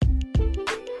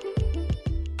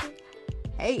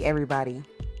Hey everybody,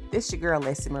 this your girl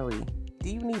Leslie Marie. Do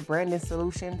you need branding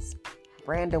solutions,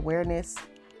 brand awareness,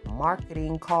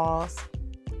 marketing calls,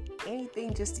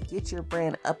 anything just to get your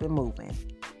brand up and moving?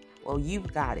 Well,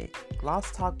 you've got it.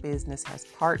 Gloss Talk Business has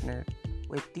partnered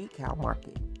with Decal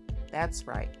Market. That's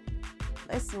right.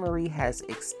 Leslie Marie has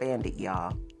expanded,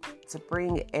 y'all, to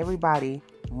bring everybody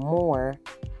more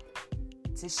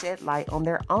to shed light on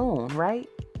their own, right?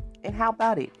 And how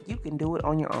about it? You can do it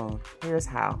on your own. Here's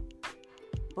how.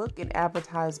 Book an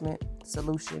advertisement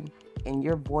solution and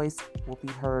your voice will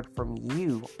be heard from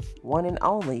you, one and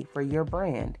only for your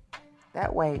brand.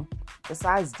 That way,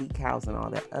 besides decals and all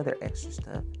that other extra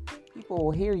stuff, people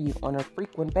will hear you on a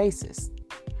frequent basis.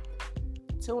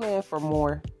 Tune in for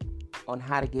more on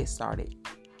how to get started.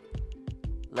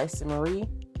 Leslie Marie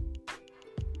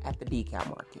at the Decal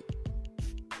Market.